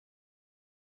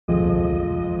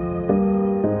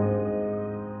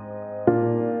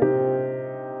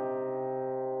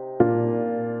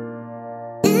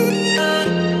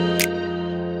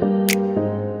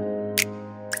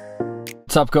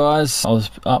What's up guys? I was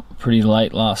up pretty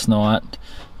late last night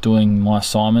doing my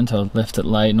assignment. I left it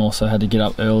late and also had to get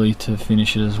up early to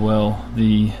finish it as well.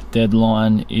 The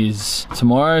deadline is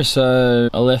tomorrow, so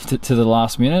I left it to the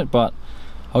last minute, but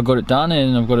I got it done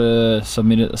and I've got to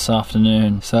submit it this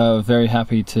afternoon. So very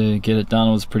happy to get it done.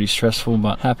 It was pretty stressful,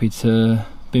 but happy to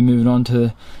be moving on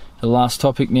to the last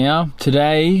topic now.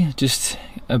 Today, just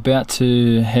about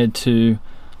to head to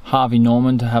Harvey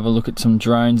Norman to have a look at some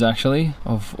drones actually.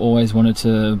 I've always wanted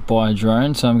to buy a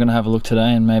drone, so I'm going to have a look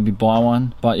today and maybe buy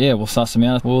one. But yeah, we'll suss them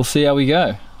out. We'll see how we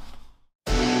go.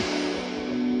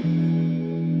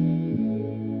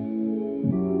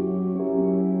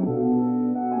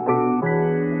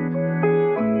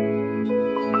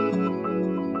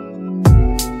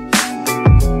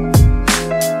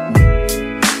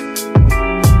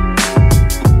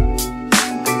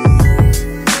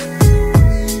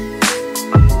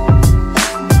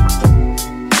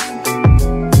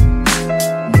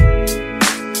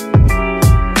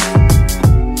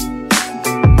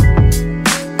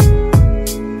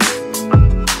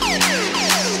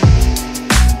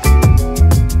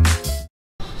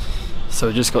 So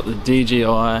we just got the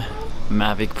DJI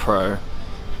Mavic Pro.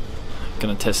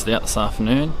 Gonna test it out this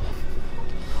afternoon.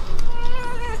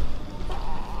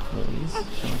 There it is.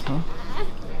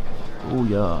 Oh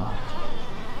yeah.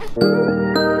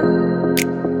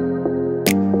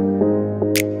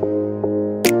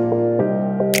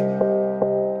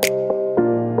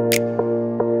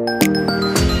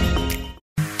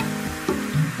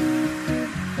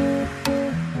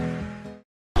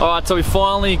 Alright, so we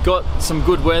finally got some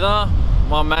good weather.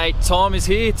 My mate Tom is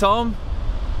here. Tom,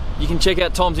 you can check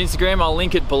out Tom's Instagram, I'll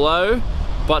link it below.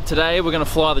 But today we're going to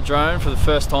fly the drone for the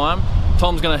first time.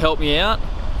 Tom's going to help me out.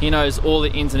 He knows all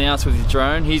the ins and outs with his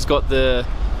drone. He's got the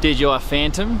DJI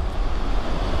Phantom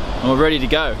and we're ready to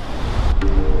go.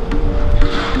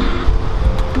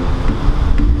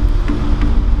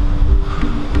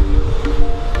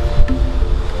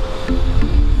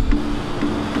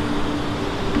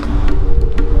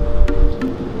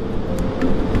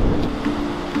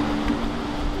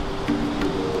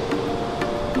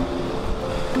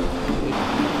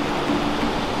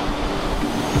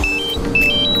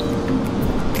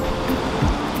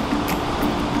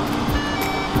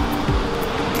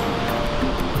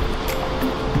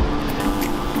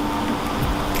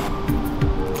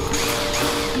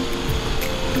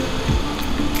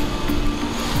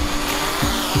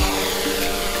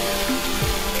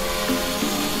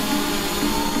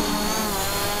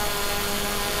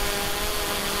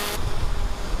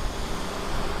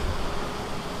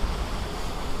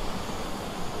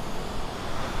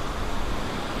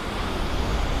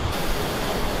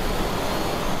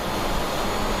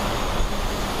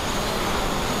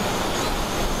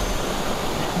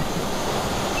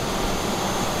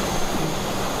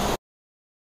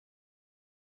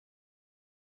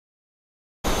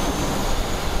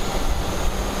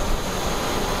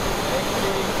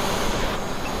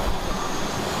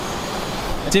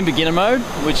 It's in beginner mode,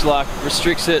 which like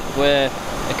restricts it where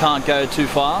it can't go too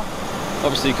far.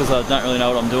 Obviously because I don't really know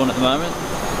what I'm doing at the moment.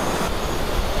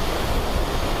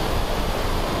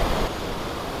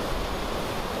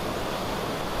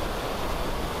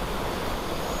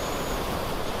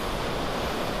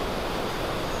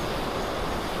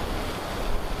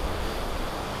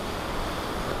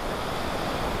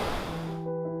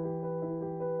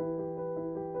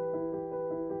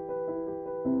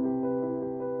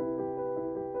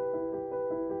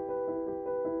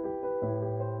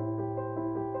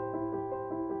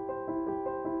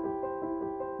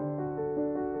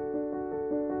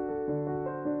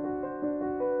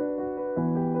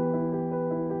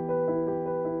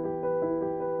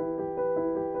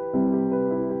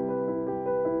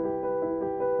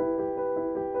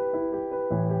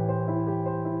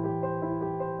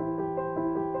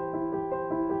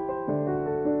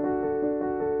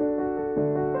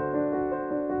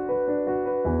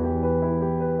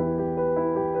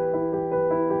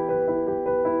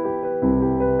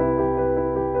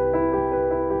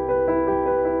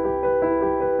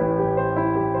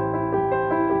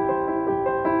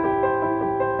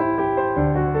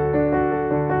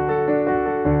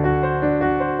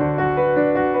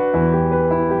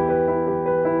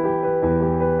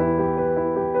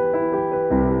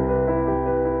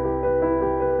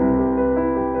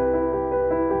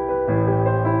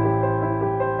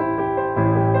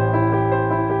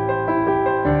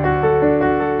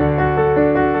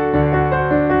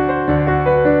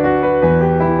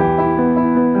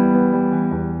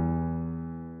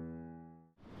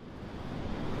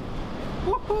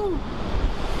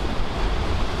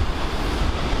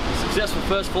 Successful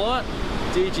first flight,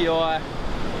 DJI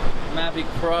Mavic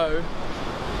Pro.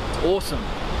 Awesome.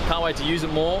 Can't wait to use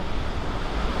it more.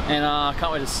 And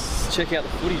can't wait to check out the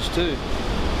footage too.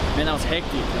 Man, that was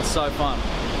hectic. That was so fun.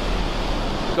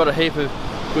 Got a heap of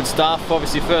good stuff.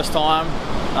 Obviously first time.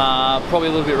 Probably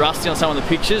a little bit rusty on some of the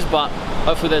pictures, but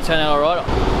hopefully they turn out alright.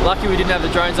 Lucky we didn't have the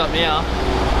drones up now.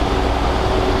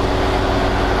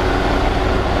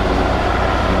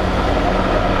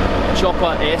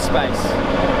 Chopper airspace.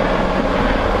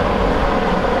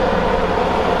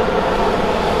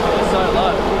 It's so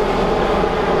low.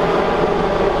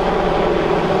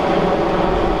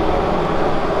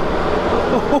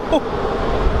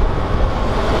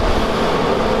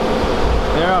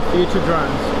 There are future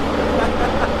drones.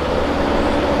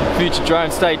 Future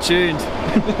drone, stay tuned.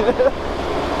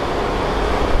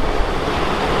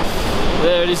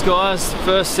 There it is, guys.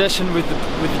 First session with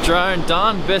the drone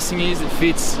done. Best thing is it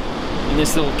fits in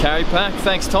this little carry pack.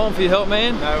 Thanks Tom for your help,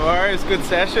 man. No worries, good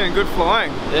session, good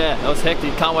flying. Yeah, that was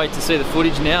hectic. Can't wait to see the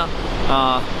footage now.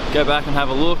 Go back and have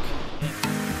a look.